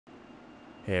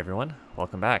Hey everyone,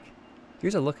 welcome back.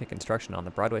 Here's a look at construction on the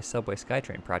Broadway Subway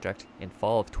Skytrain project in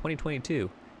fall of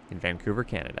 2022 in Vancouver,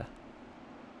 Canada.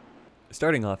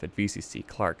 Starting off at VCC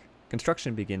Clark,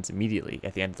 construction begins immediately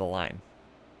at the end of the line.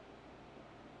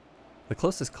 The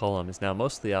closest column is now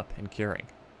mostly up and curing.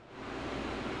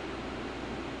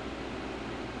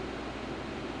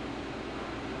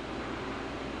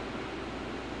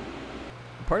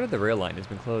 Part of the rail line has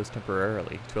been closed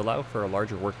temporarily to allow for a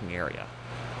larger working area.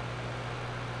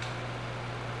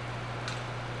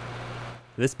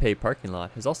 This paved parking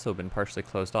lot has also been partially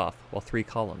closed off while 3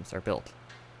 columns are built.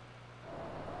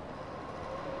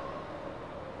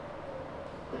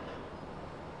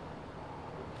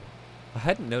 I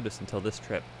hadn't noticed until this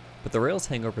trip, but the rails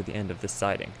hang over the end of this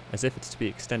siding as if it's to be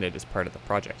extended as part of the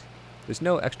project. There's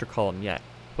no extra column yet,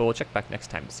 but we'll check back next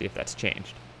time to see if that's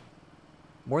changed.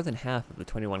 More than half of the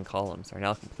 21 columns are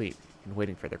now complete and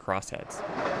waiting for their crossheads.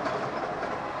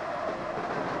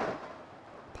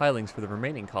 Pilings for the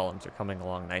remaining columns are coming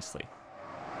along nicely.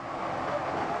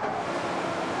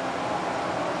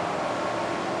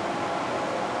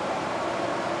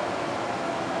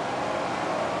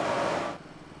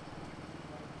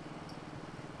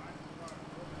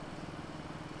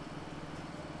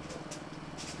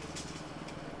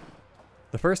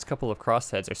 The first couple of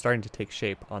crossheads are starting to take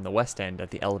shape on the west end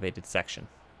of the elevated section.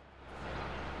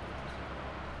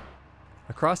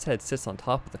 A crosshead sits on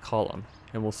top of the column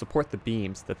and will support the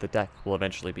beams that the deck will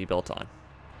eventually be built on.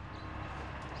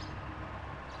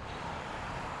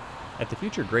 At the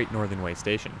future Great Northern Way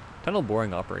station, tunnel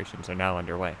boring operations are now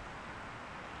underway.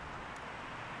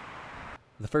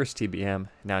 The first TBM,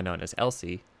 now known as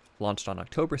Elsie, launched on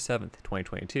October 7th,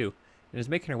 2022, and is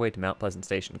making her way to Mount Pleasant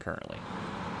Station currently.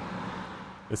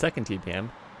 The second TBM,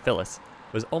 Phyllis,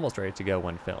 was almost ready to go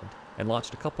when filmed, and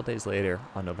launched a couple days later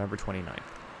on November 29th.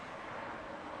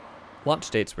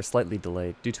 Launch dates were slightly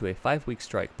delayed due to a 5-week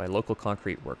strike by local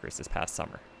concrete workers this past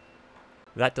summer.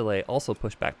 That delay also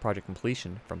pushed back project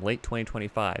completion from late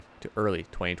 2025 to early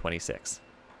 2026.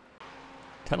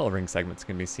 Tunnel ring segments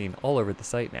can be seen all over the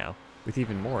site now, with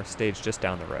even more staged just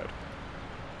down the road.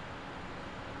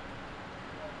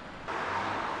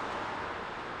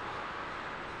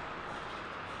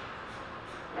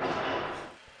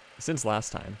 Since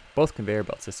last time, both conveyor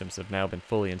belt systems have now been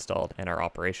fully installed and are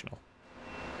operational.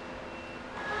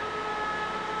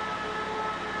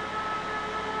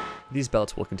 These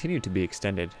belts will continue to be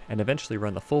extended and eventually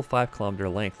run the full 5-kilometer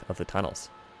length of the tunnels.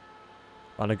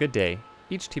 On a good day,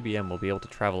 each TBM will be able to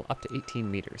travel up to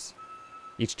 18 meters.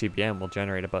 Each TBM will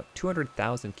generate about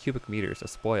 200,000 cubic meters of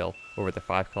spoil over the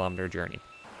 5-kilometer journey.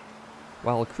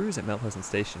 While crews at Mount Pleasant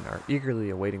Station are eagerly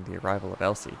awaiting the arrival of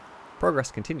Elsie, progress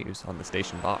continues on the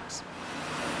station box.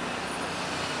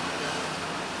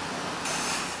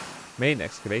 Main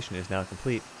excavation is now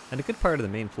complete, and a good part of the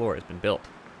main floor has been built.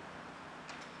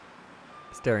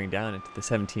 Staring down into the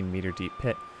 17-meter deep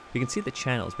pit, we can see the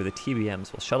channels where the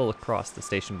TBMs will shuttle across the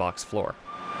station box floor.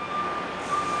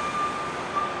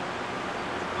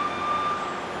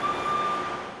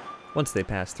 Once they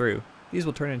pass through, these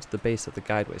will turn into the base of the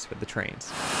guideways for the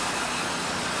trains.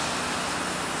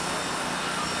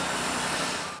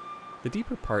 The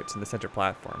deeper parts in the center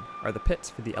platform are the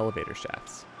pits for the elevator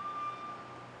shafts.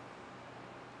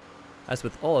 As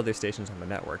with all other stations on the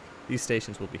network, these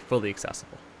stations will be fully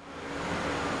accessible.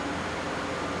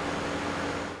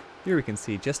 Here we can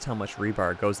see just how much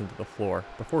rebar goes into the floor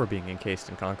before being encased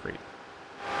in concrete.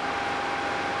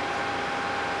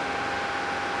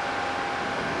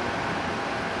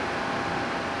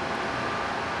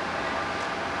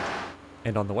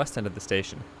 And on the west end of the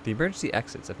station, the emergency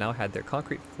exits have now had their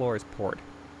concrete floors poured.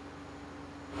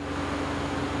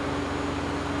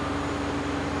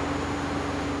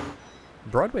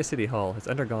 Broadway City Hall has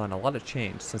undergone a lot of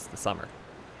change since the summer.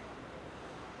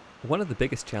 One of the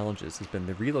biggest challenges has been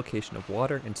the relocation of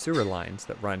water and sewer lines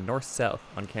that run north-south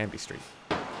on Canby Street.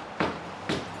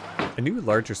 A new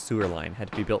larger sewer line had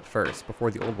to be built first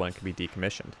before the old one could be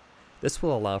decommissioned. This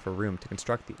will allow for room to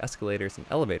construct the escalators and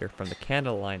elevator from the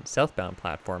Canada Line southbound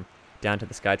platform down to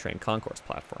the Skytrain concourse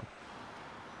platform.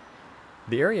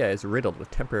 The area is riddled with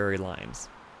temporary lines.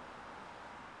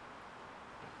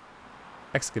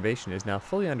 Excavation is now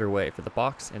fully underway for the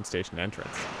box and station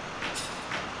entrance.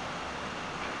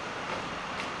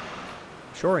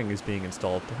 Shoring is being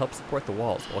installed to help support the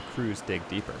walls while crews dig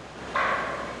deeper.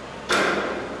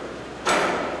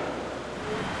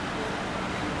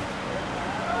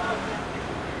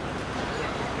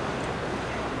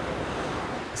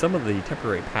 Some of the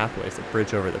temporary pathways that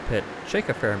bridge over the pit shake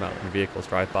a fair amount when vehicles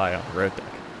drive by on the road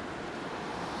deck.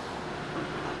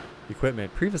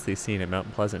 Equipment previously seen at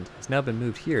Mount Pleasant has now been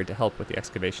moved here to help with the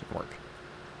excavation work.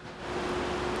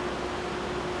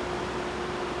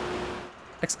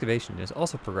 Excavation is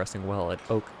also progressing well at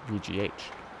Oak VGH.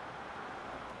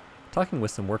 Talking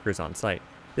with some workers on site,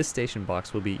 this station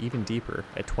box will be even deeper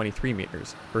at 23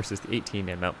 meters versus the 18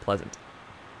 in Mount Pleasant.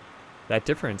 That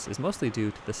difference is mostly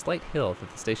due to the slight hill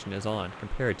that the station is on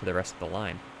compared to the rest of the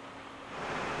line.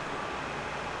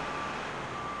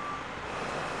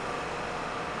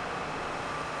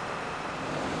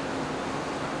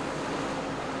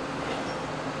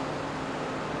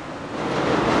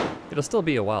 It'll still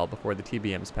be a while before the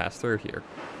TBMs pass through here,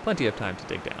 plenty of time to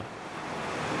dig down.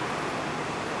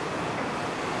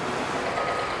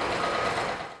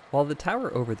 While the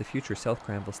tower over the future South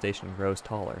Granville station grows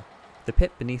taller, the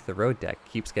pit beneath the road deck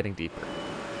keeps getting deeper.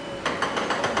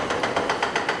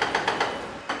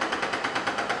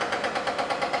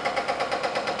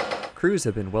 Crews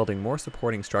have been welding more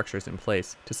supporting structures in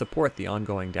place to support the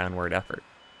ongoing downward effort.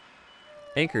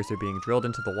 Anchors are being drilled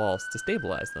into the walls to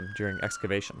stabilize them during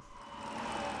excavation.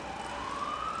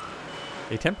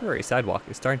 A temporary sidewalk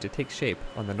is starting to take shape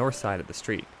on the north side of the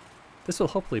street. This will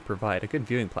hopefully provide a good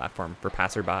viewing platform for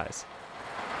passerbys.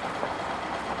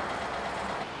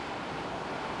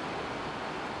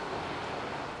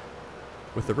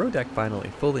 With the road deck finally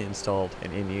fully installed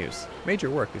and in use, major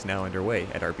work is now underway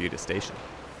at Arbutus Station.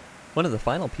 One of the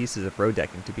final pieces of road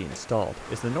decking to be installed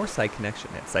is the north side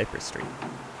connection at Cypress Street.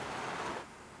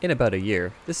 In about a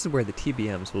year, this is where the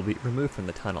TBMs will be removed from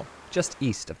the tunnel, just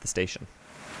east of the station.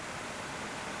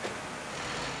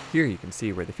 Here you can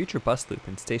see where the future bus loop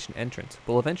and station entrance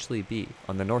will eventually be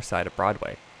on the north side of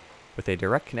Broadway, with a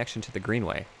direct connection to the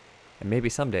Greenway, and maybe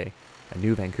someday, a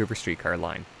new Vancouver streetcar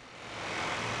line.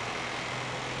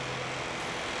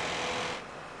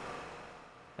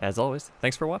 As always,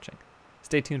 thanks for watching.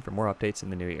 Stay tuned for more updates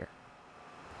in the new year.